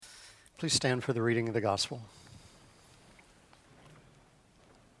Please stand for the reading of the gospel.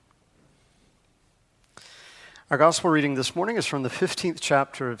 Our gospel reading this morning is from the 15th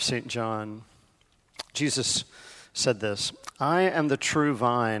chapter of St. John. Jesus said this, "I am the true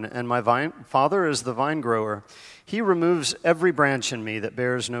vine, and my Father is the vine grower. He removes every branch in me that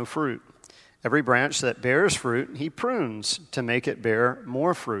bears no fruit. Every branch that bears fruit, he prunes to make it bear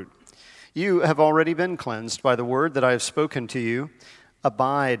more fruit. You have already been cleansed by the word that I have spoken to you.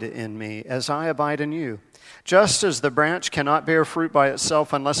 Abide in me, as I abide in you. Just as the branch cannot bear fruit by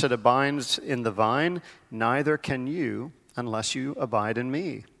itself unless it abides in the vine, neither can you unless you abide in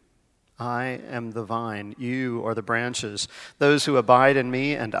me. I am the vine, you are the branches. Those who abide in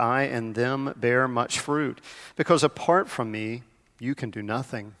me and I in them bear much fruit, because apart from me you can do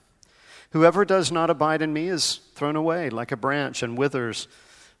nothing. Whoever does not abide in me is thrown away like a branch and withers.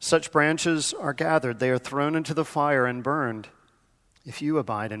 Such branches are gathered, they are thrown into the fire and burned. If you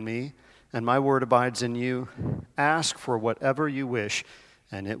abide in me, and my word abides in you, ask for whatever you wish,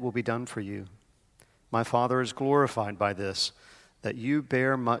 and it will be done for you. My Father is glorified by this, that you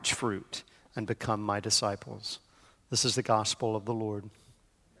bear much fruit and become my disciples." This is the gospel of the Lord.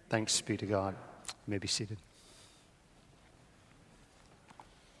 Thanks be to God. You may be seated.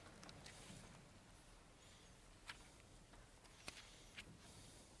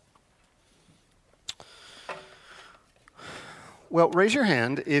 Well, raise your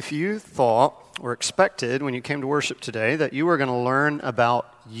hand if you thought or expected when you came to worship today that you were going to learn about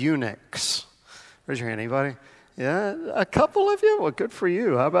eunuchs. Raise your hand, anybody? Yeah, a couple of you? Well, good for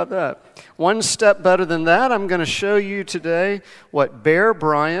you. How about that? One step better than that, I'm going to show you today what Bear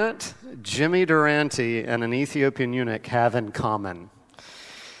Bryant, Jimmy Durante, and an Ethiopian eunuch have in common.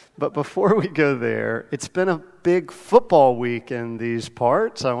 But before we go there, it's been a big football week in these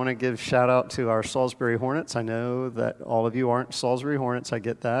parts. I want to give shout out to our Salisbury Hornets. I know that all of you aren't Salisbury Hornets, I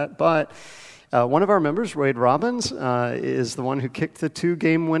get that. But one of our members, Wade Robbins, is the one who kicked the 2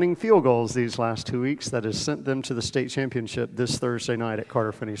 game-winning field goals these last 2 weeks that has sent them to the state championship this Thursday night at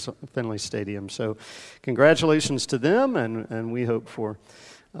Carter Finley Stadium. So congratulations to them, and we hope for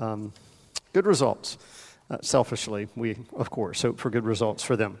good results. Selfishly, we, of course, hope for good results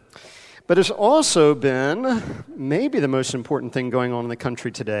for them. But it's also been maybe the most important thing going on in the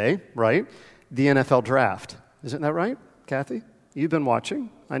country today, right? The NFL draft. Isn't that right, Kathy? You've been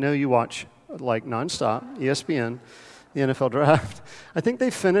watching. I know you watch like nonstop, ESPN, the NFL draft. I think they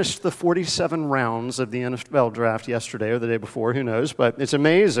finished the 47 rounds of the NFL draft yesterday or the day before, who knows, but it's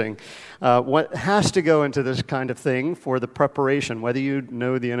amazing what has to go into this kind of thing for the preparation, whether you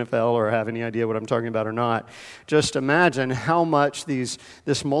know the NFL or have any idea what I'm talking about or not. Just imagine how much this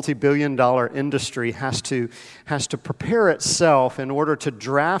multi-billion-dollar industry has to prepare itself in order to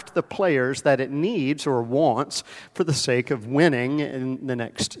draft the players that it needs or wants for the sake of winning in the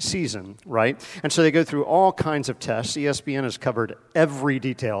next season, right? And so they go through all kinds of tests. ESPN has covered every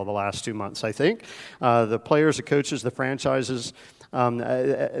detail the last 2 months, I think. The players, the coaches, the franchises,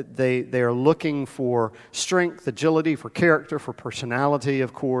 they are looking for strength, agility, for character, for personality,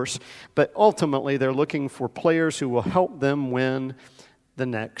 of course. But ultimately, they're looking for players who will help them win the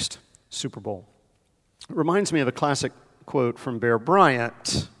next Super Bowl. It reminds me of a classic quote from Bear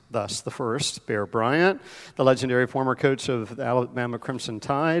Bryant. Thus, the first, Bear Bryant, the legendary former coach of the Alabama Crimson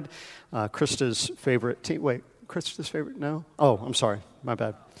Tide, Krista's favorite team. Wait. Krista's favorite? No? Oh, I'm sorry. My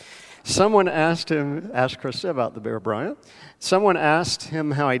bad. Someone asked Krista about the Bear Bryant. Someone asked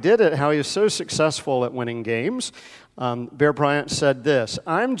him how he did it, how he was so successful at winning games. Bear Bryant said this,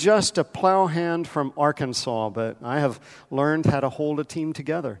 "I'm just a plowhand from Arkansas, but I have learned how to hold a team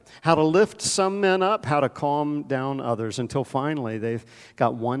together, how to lift some men up, how to calm down others, until finally they've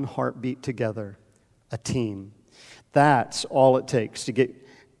got one heartbeat together, a team." That's all it takes to get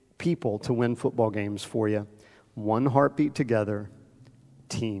people to win football games for you. One heartbeat together,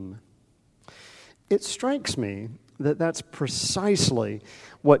 team. It strikes me that that's precisely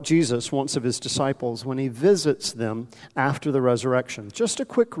what Jesus wants of his disciples when he visits them after the resurrection. Just a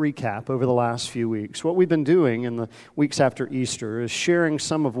quick recap over the last few weeks. What we've been doing in the weeks after Easter is sharing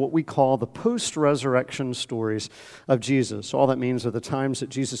some of what we call the post-resurrection stories of Jesus. All that means are the times that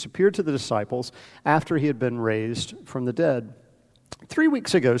Jesus appeared to the disciples after he had been raised from the dead. 3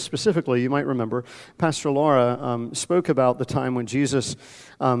 weeks ago, specifically, you might remember, Pastor Laura spoke about the time when Jesus,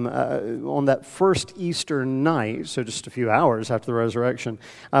 on that first Easter night, so just a few hours after the resurrection,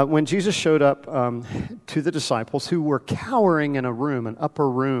 when Jesus showed up to the disciples who were cowering in a room, an upper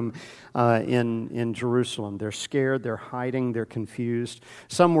room in Jerusalem. They're scared, they're hiding, they're confused.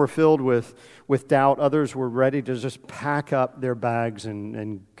 Some were filled with doubt. Others were ready to just pack up their bags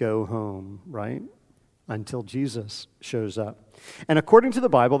and go home, right? Until Jesus shows up. And according to the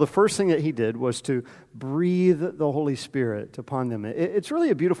Bible, the first thing that he did was to breathe the Holy Spirit upon them. It's really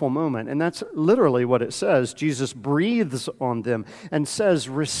a beautiful moment, and that's literally what it says. Jesus breathes on them and says,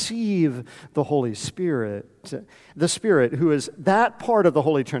 receive the Holy Spirit. The Spirit, who is that part of the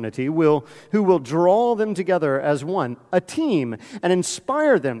Holy Trinity, who will draw them together as one, a team, and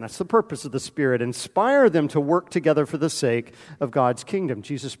inspire them. That's the purpose of the Spirit. Inspire them to work together for the sake of God's kingdom.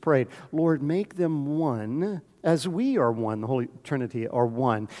 Jesus prayed, Lord, make them one as we are one, the Holy Trinity are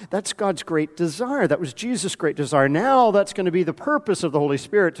one. That's God's great desire. That was Jesus' great desire. Now that's going to be the purpose of the Holy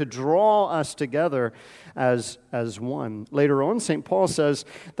Spirit, to draw us together as one. Later on, St. Paul says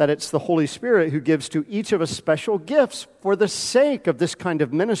that it's the Holy Spirit who gives to each of us special gifts for the sake of this kind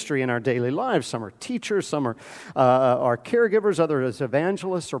of ministry in our daily lives. Some are teachers, some are caregivers, others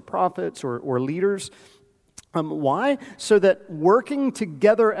evangelists or prophets or leaders. Why? So that working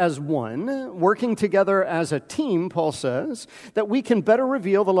together as one, working together as a team, Paul says, that we can better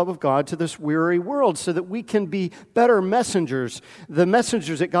reveal the love of God to this weary world, so that we can be better messengers, the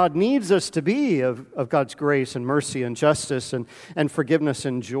messengers that God needs us to be of God's grace and mercy and justice and forgiveness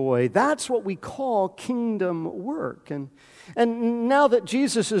and joy. That's what we call kingdom work. And now that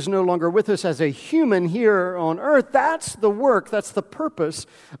Jesus is no longer with us as a human here on earth, that's the work, that's the purpose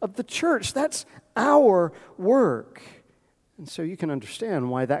of the church. That's our work. And so you can understand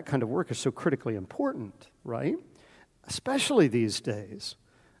why that kind of work is so critically important, right? Especially these days.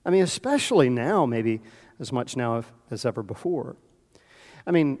 I mean, especially now, maybe as much now as ever before.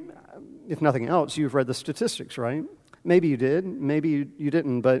 I mean, if nothing else, you've read the statistics, right? Maybe you did, maybe you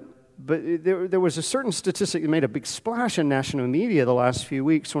didn't, but there was a certain statistic that made a big splash in national media the last few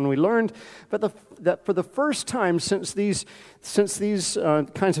weeks when we learned that for the first time since these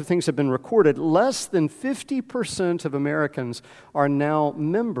kinds of things have been recorded, less than 50% of Americans are now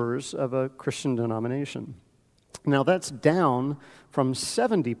members of a Christian denomination. Now that's down from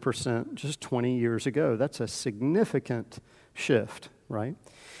 70% just 20 years ago. That's a significant shift, right?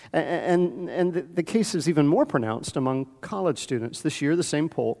 And the case is even more pronounced among college students. This year, the same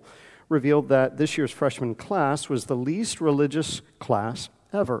poll revealed that this year's freshman class was the least religious class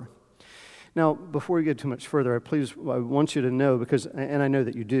ever. Now, before we get too much further, I want you to know, and I know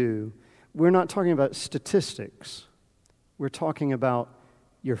that you do, we're not talking about statistics. We're talking about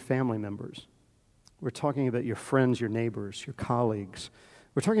your family members. We're talking about your friends, your neighbors, your colleagues.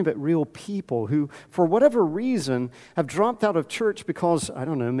 We're talking about real people who, for whatever reason, have dropped out of church because, I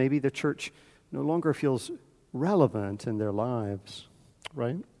don't know, maybe the church no longer feels relevant in their lives,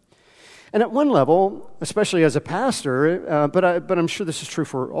 right? And at one level, especially as a pastor, but I'm sure this is true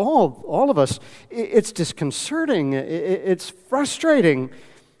for all of us, it's disconcerting, it's frustrating.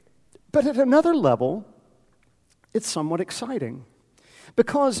 But at another level, it's somewhat exciting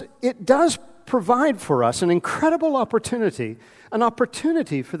because it does provide for us an incredible opportunity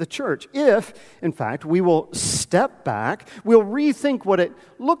for the church if, in fact, we will step back, we'll rethink what it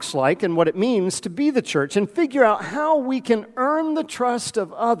looks like and what it means to be the church and figure out how we can earn the trust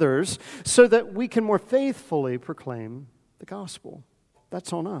of others so that we can more faithfully proclaim the gospel.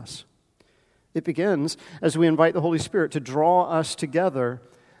 That's on us. It begins as we invite the Holy Spirit to draw us together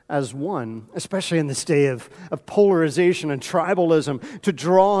as one, especially in this day of polarization and tribalism, to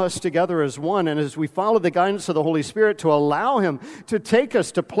draw us together as one. And as we follow the guidance of the Holy Spirit, to allow Him to take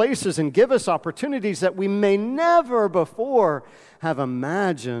us to places and give us opportunities that we may never before have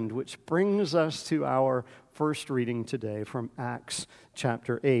imagined, which brings us to our first reading today from Acts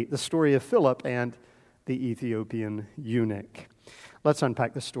chapter 8, the story of Philip and the Ethiopian eunuch. Let's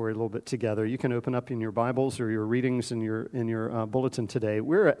unpack the story a little bit together. You can open up in your Bibles or your readings in your bulletin today.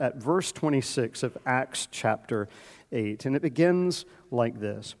 We're at verse 26 of Acts chapter 8, and it begins like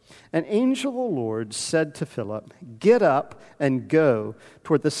this. An angel of the Lord said to Philip, "Get up and go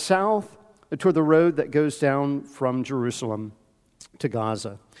toward the road that goes down from Jerusalem to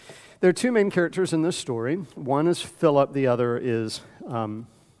Gaza." There are two main characters in this story. One is Philip, the other is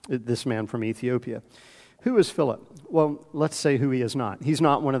this man from Ethiopia. Who is Philip? Well, let's say who he is not. He's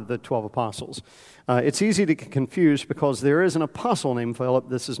not one of the 12 apostles. It's easy to get confused because there is an apostle named Philip.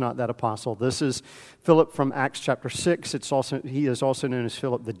 This is not that apostle. This is Philip from Acts chapter 6. He is also known as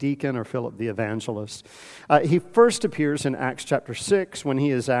Philip the deacon or Philip the evangelist. He first appears in Acts chapter 6 when he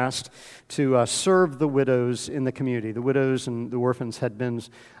is asked to serve the widows in the community. The widows and the orphans had been,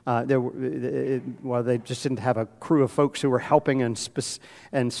 they just didn't have a crew of folks who were helping and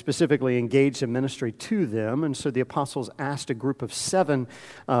specifically engaged in ministry to them. And so the apostle apostles asked a group of 7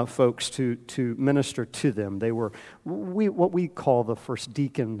 folks to minister to them. They were what we call the first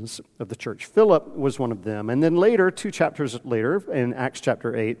deacons of the church. Philip was one of them. And then later, 2 chapters later, in Acts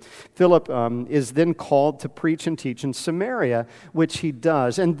chapter 8, Philip is then called to preach and teach in Samaria, which he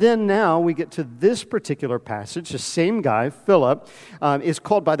does. And then now we get to this particular passage. The same guy, Philip, is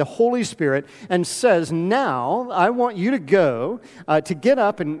called by the Holy Spirit and says, now I want you to go, to get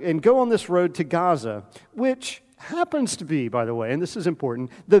up and go on this road to Gaza, which happens to be, by the way, and this is important,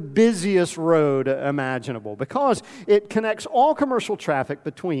 the busiest road imaginable because it connects all commercial traffic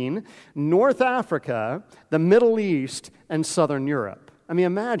between North Africa, the Middle East, and Southern Europe. I mean,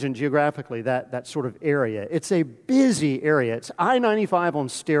 imagine geographically that sort of area. It's a busy area. It's I-95 on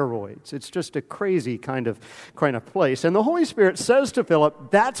steroids. It's just a crazy kind of place. And the Holy Spirit says to Philip,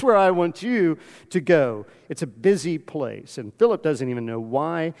 that's where I want you to go. It's a busy place. And Philip doesn't even know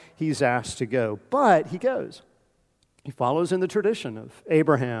why he's asked to go, but he goes. He follows in the tradition of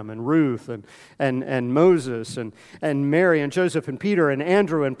Abraham and Ruth and Moses and Mary and Joseph and Peter and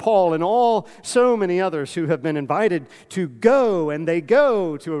Andrew and Paul and so many others who have been invited to go, and they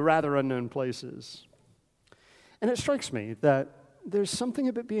go to rather unknown places. And it strikes me that there's something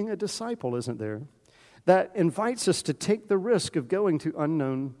about being a disciple, isn't there, that invites us to take the risk of going to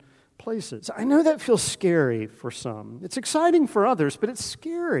unknown places. I know that feels scary for some. It's exciting for others, but it's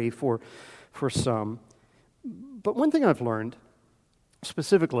scary for some. But one thing I've learned,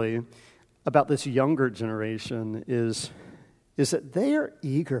 specifically about this younger generation, is that they are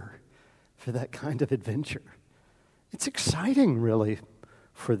eager for that kind of adventure. It's exciting, really,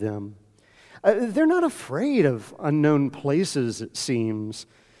 for them. They're not afraid of unknown places, it seems.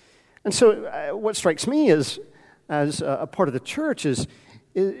 And so what strikes me as a part of the church is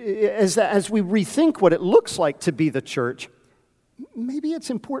that as we rethink what it looks like to be the church, maybe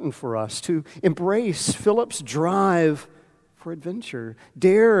it's important for us to embrace Philip's drive for adventure,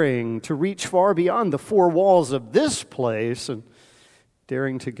 daring to reach far beyond the 4 walls of this place and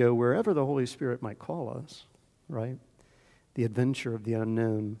daring to go wherever the Holy Spirit might call us, right? The adventure of the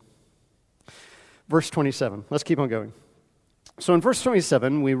unknown. Verse 27, let's keep on going. So in verse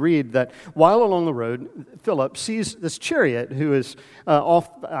 27, we read that while along the road, Philip sees this chariot who is off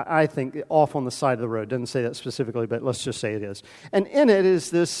on the side of the road. Doesn't say that specifically, but let's just say it is. And in it is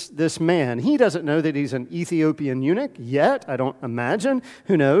this man. He doesn't know that he's an Ethiopian eunuch yet, I don't imagine.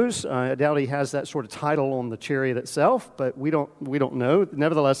 Who knows? I doubt he has that sort of title on the chariot itself, but we don't know.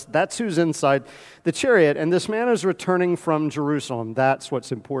 Nevertheless, that's who's inside the chariot. And this man is returning from Jerusalem. That's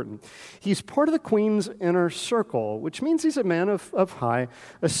what's important. He's part of the queen's inner circle, which means he's a man of high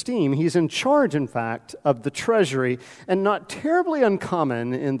esteem. He's in charge, in fact, of the treasury, and not terribly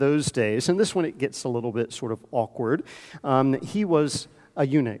uncommon in those days. And this one, it gets a little bit sort of awkward. He was a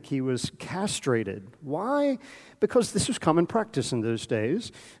eunuch. He was castrated. Why? Because this was common practice in those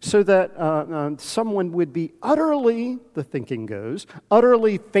days, so that someone would be utterly, the thinking goes,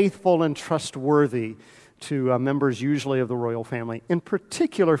 utterly faithful and trustworthy to members usually of the royal family, in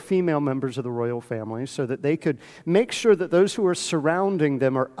particular female members of the royal family, so that they could make sure that those who are surrounding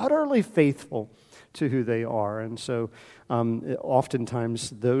them are utterly faithful to who they are. And so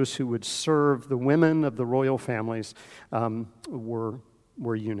oftentimes those who would serve the women of the royal families were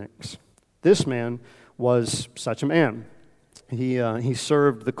eunuchs. This man was such a man. He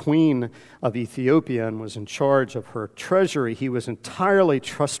served the queen of Ethiopia and was in charge of her treasury. He was entirely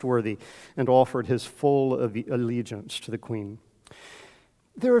trustworthy and offered his full allegiance to the queen.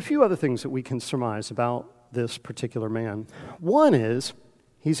 There are a few other things that we can surmise about this particular man. One is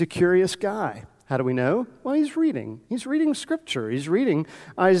he's a curious guy. How do we know? Well, he's reading. He's reading Scripture. He's reading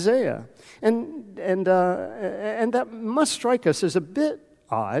Isaiah. And that must strike us as a bit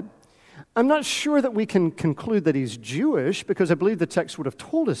odd. I'm not sure that we can conclude that he's Jewish, because I believe the text would have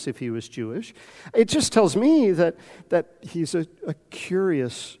told us if he was Jewish. It just tells me that he's a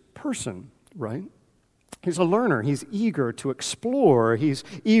curious person, right? He's a learner. He's eager to explore. He's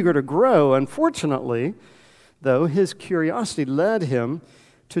eager to grow. Unfortunately, though, his curiosity led him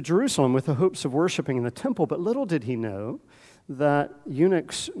to Jerusalem with the hopes of worshiping in the temple, but little did he know that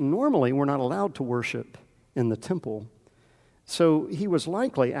eunuchs normally were not allowed to worship in the temple. So he was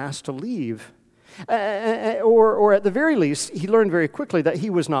likely asked to leave. Or at the very least, he learned very quickly that he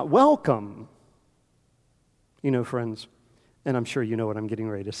was not welcome. You know, friends, and I'm sure you know what I'm getting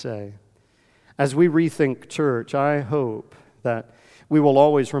ready to say. As we rethink church, I hope that we will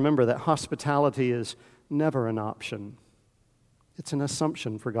always remember that hospitality is never an option. It's an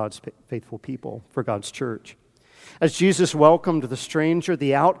assumption for God's faithful people, for God's church. As Jesus welcomed the stranger,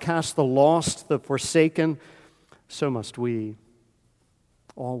 the outcast, the lost, the forsaken, so must we,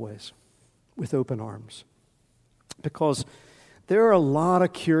 always, with open arms. because there are a lot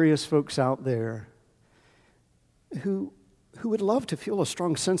of curious folks out there who would love to feel a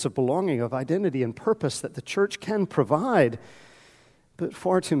strong sense of belonging, of identity and purpose that the church can provide, but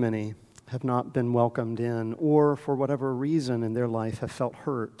far too many have not been welcomed in, or for whatever reason in their life have felt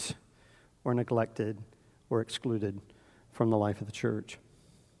hurt or neglected or excluded from the life of the church.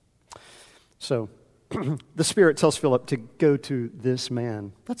 So the Spirit tells Philip to go to this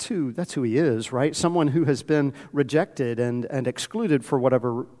man. That's who he is, right? Someone who has been rejected and excluded for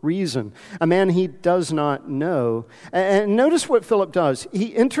whatever reason. A man he does not know. And notice what Philip does.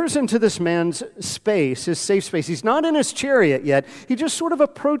 He enters into this man's space, his safe space. He's not in his chariot yet. He just sort of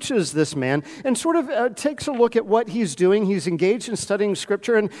approaches this man and sort of takes a look at what he's doing. He's engaged in studying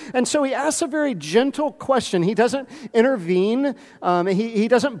Scripture. And so he asks a very gentle question. He doesn't intervene. He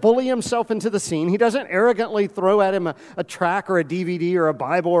doesn't bully himself into the scene. He doesn't arrogantly throw at him a track or a DVD or a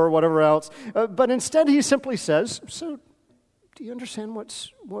Bible or whatever else, but instead he simply says, "So, do you understand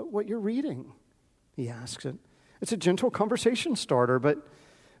what you're reading?" He asks it. It's a gentle conversation starter,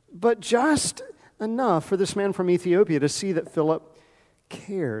 but just enough for this man from Ethiopia to see that Philip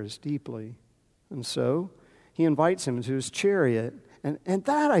cares deeply. And so he invites him into his chariot. And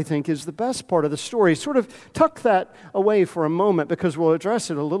that, I think, is the best part of the story. Sort of tuck that away for a moment because we'll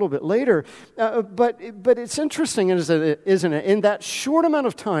address it a little bit later. But it's interesting, isn't it? In that short amount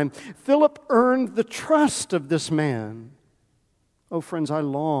of time, Philip earned the trust of this man. Oh, friends, I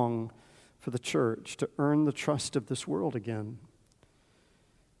long for the church to earn the trust of this world again.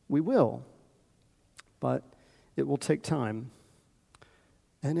 We will, but it will take time,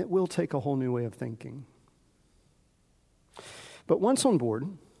 and it will take a whole new way of thinking. But once on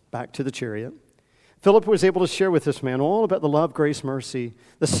board, back to the chariot, Philip was able to share with this man all about the love, grace, mercy,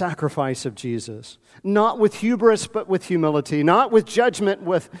 the sacrifice of Jesus. Not with hubris, but with humility. Not with judgment,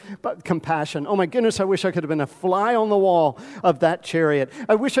 but compassion. Oh my goodness, I wish I could have been a fly on the wall of that chariot.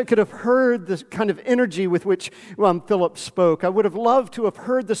 I wish I could have heard the kind of energy with which Philip spoke. I would have loved to have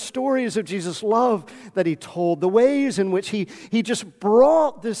heard the stories of Jesus' love that he told, the ways in which he just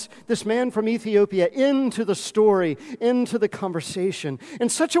brought this man from Ethiopia into the story, into the conversation, in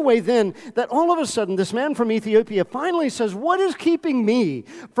such a way then that all of a sudden this man from Ethiopia finally says, what is keeping me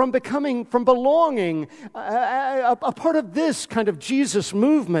from belonging a part of this kind of Jesus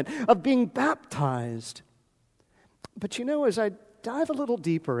movement, of being baptized? But as I dive a little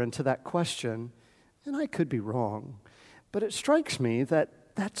deeper into that question, and I could be wrong, but it strikes me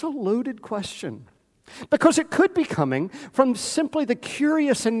that that's a loaded question. Because it could be coming from simply the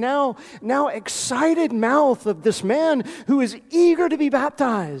curious and now excited mouth of this man who is eager to be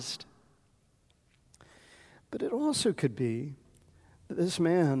baptized. But it also could be that this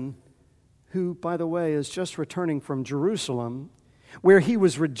man, who, by the way, is just returning from Jerusalem, where he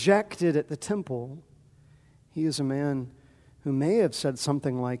was rejected at the temple, he is a man who may have said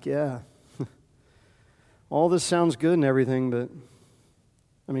something like, yeah, all this sounds good and everything, but,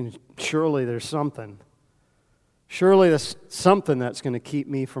 surely there's something. Surely there's something that's going to keep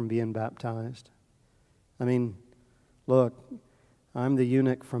me from being baptized. Look, I'm the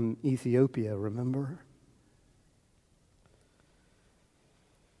eunuch from Ethiopia, remember?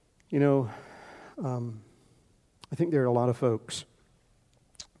 I think there are a lot of folks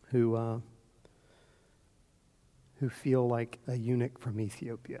who feel like a eunuch from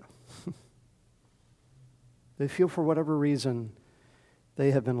Ethiopia. They feel for whatever reason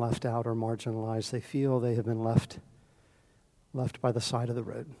they have been left out or marginalized. They feel they have been left by the side of the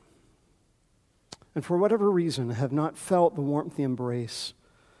road. And for whatever reason have not felt the warmth, the embrace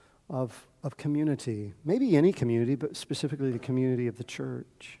of community. Maybe any community, but specifically the community of the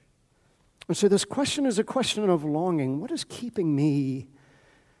church. And so this question is a question of longing. What is keeping me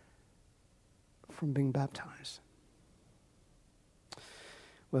from being baptized?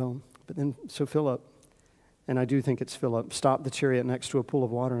 Well, but then, so Philip, and I do think it's Philip, stopped the chariot next to a pool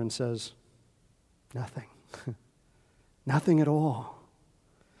of water and says, nothing. Nothing at all.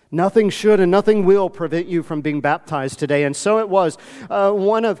 Nothing should and nothing will prevent you from being baptized today. And so it was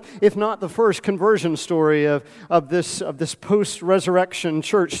one of, if not the first, conversion story of this post-resurrection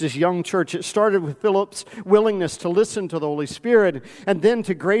church, this young church. It started with Philip's willingness to listen to the Holy Spirit and then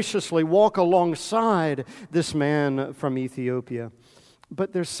to graciously walk alongside this man from Ethiopia.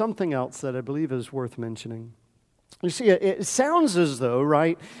 But there's something else that I believe is worth mentioning. You see, it sounds as though,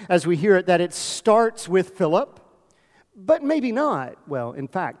 right, as we hear it, that it starts with Philip, But maybe not. Well, in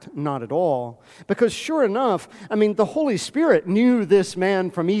fact, not at all. Because sure enough, the Holy Spirit knew this man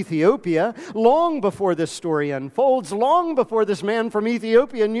from Ethiopia long before this story unfolds, long before this man from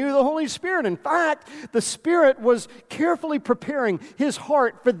Ethiopia knew the Holy Spirit. In fact, the Spirit was carefully preparing his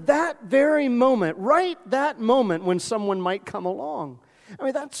heart for that very moment, right that moment when someone might come along.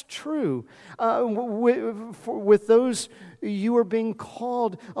 That's true. With those you are being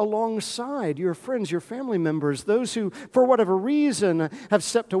called alongside, your friends, your family members, those who, for whatever reason, have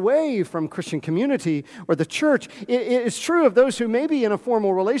stepped away from Christian community or the church. It's true of those who may be in a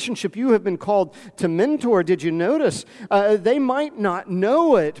formal relationship you have been called to mentor. Did you notice? They might not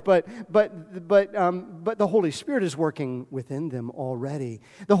know it, but the Holy Spirit is working within them already.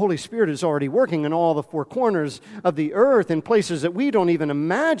 The Holy Spirit is already working in all the four corners of the earth, in places that we don't even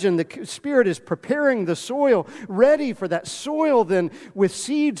imagine. The Spirit is preparing the soil, ready for that soil then with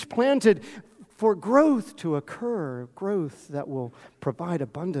seeds planted for growth to occur, growth that will provide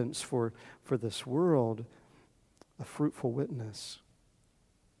abundance for this world, a fruitful witness.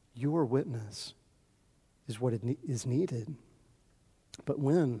 Your witness is what is needed. But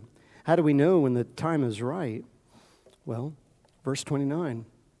when? How do we know when the time is right? Well, verse 29,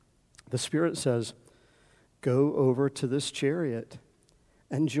 the Spirit says, go over to this chariot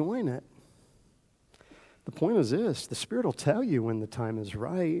and join it. The point is this, the Spirit will tell you when the time is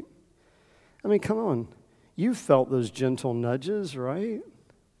right. Come on. You've felt those gentle nudges, right?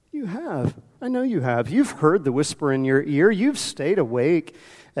 You have. I know you have. You've heard the whisper in your ear. You've stayed awake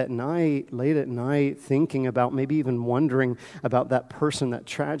at night, late at night, thinking about, maybe even wondering about that person, that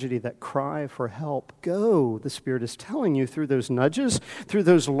tragedy, that cry for help. Go, the Spirit is telling you through those nudges, through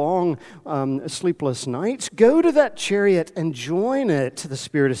those long sleepless nights. Go to that chariot and join it, the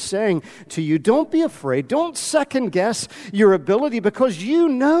Spirit is saying to you. Don't be afraid. Don't second guess your ability, because you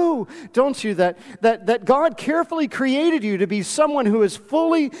know, don't you, that God carefully created you to be someone who is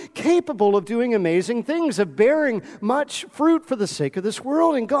fully capable of doing amazing things, of bearing much fruit for the sake of this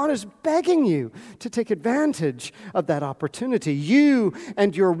world. And God is begging you to take advantage of that opportunity. You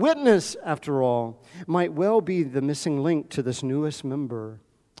and your witness, after all, might well be the missing link to this newest member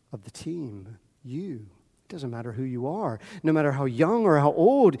of the team. You. It doesn't matter who you are, no matter how young or how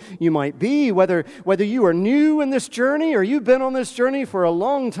old you might be, whether you are new in this journey or you've been on this journey for a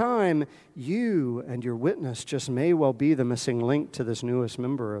long time, you and your witness just may well be the missing link to this newest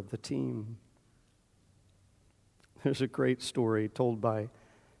member of the team. There's a great story told by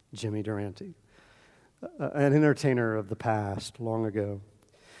Jimmy Durante, an entertainer of the past, long ago.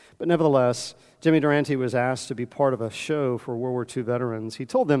 But nevertheless, Jimmy Durante was asked to be part of a show for World War II veterans. He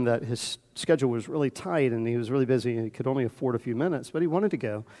told them that his schedule was really tight and he was really busy and he could only afford a few minutes, but he wanted to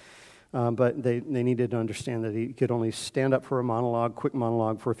go. But they needed to understand that he could only stand up for a quick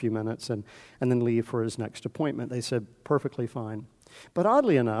monologue for a few minutes and then leave for his next appointment. They said, perfectly fine. But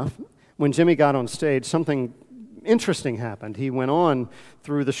oddly enough, when Jimmy got on stage, something interesting happened. He went on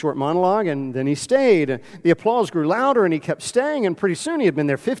through the short monologue and then he stayed. The applause grew louder and he kept staying, and pretty soon he had been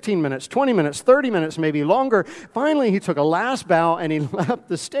there 15 minutes, 20 minutes, 30 minutes, maybe longer. Finally, he took a last bow and he left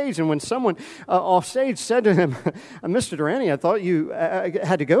the stage, and when someone off stage said to him, Mr. Durante, I thought you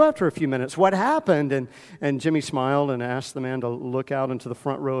had to go after a few minutes. What happened? And Jimmy smiled and asked the man to look out into the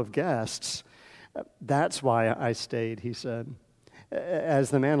front row of guests. That's why I stayed, he said.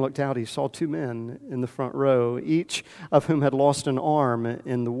 As the man looked out, he saw two men in the front row, each of whom had lost an arm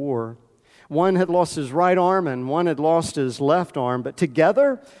in the war. One had lost his right arm and one had lost his left arm, but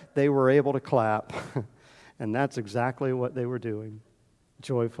together they were able to clap. And that's exactly what they were doing,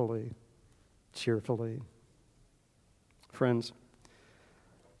 joyfully, cheerfully. Friends,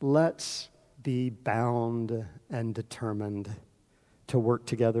 let's be bound and determined to work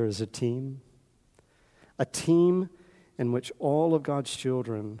together as a team in which all of God's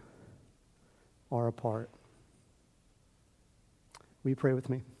children are a part. Will you pray with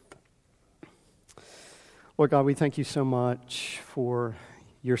me? Lord God, we thank you so much for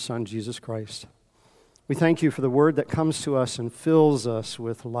your Son, Jesus Christ. We thank you for the word that comes to us and fills us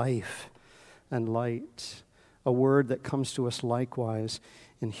with life and light, a word that comes to us likewise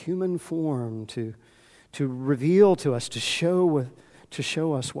in human form to reveal to us, to show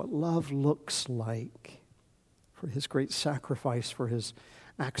us what love looks like. For his great sacrifice, for his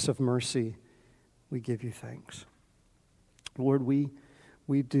acts of mercy, we give you thanks. Lord, we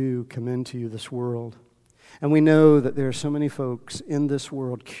do commend to you this world. And we know that there are so many folks in this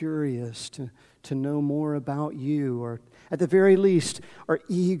world curious to know more about you, or at the very least are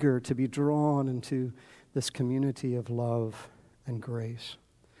eager to be drawn into this community of love and grace.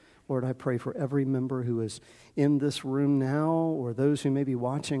 Lord, I pray for every member who is in this room now or those who may be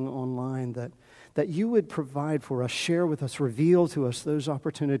watching online that you would provide for us, share with us, reveal to us those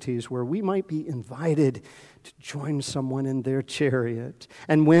opportunities where we might be invited to join someone in their chariot.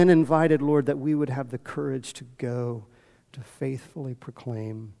 And when invited, Lord, that we would have the courage to go to faithfully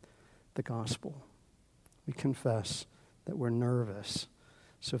proclaim the gospel. We confess that we're nervous,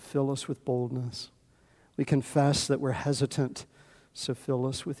 so fill us with boldness. We confess that we're hesitant, so fill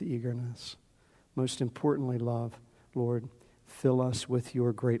us with eagerness. Most importantly, love, Lord, fill us with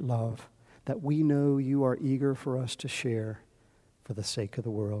your great love, that we know you are eager for us to share for the sake of the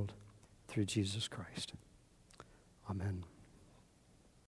world through Jesus Christ. Amen.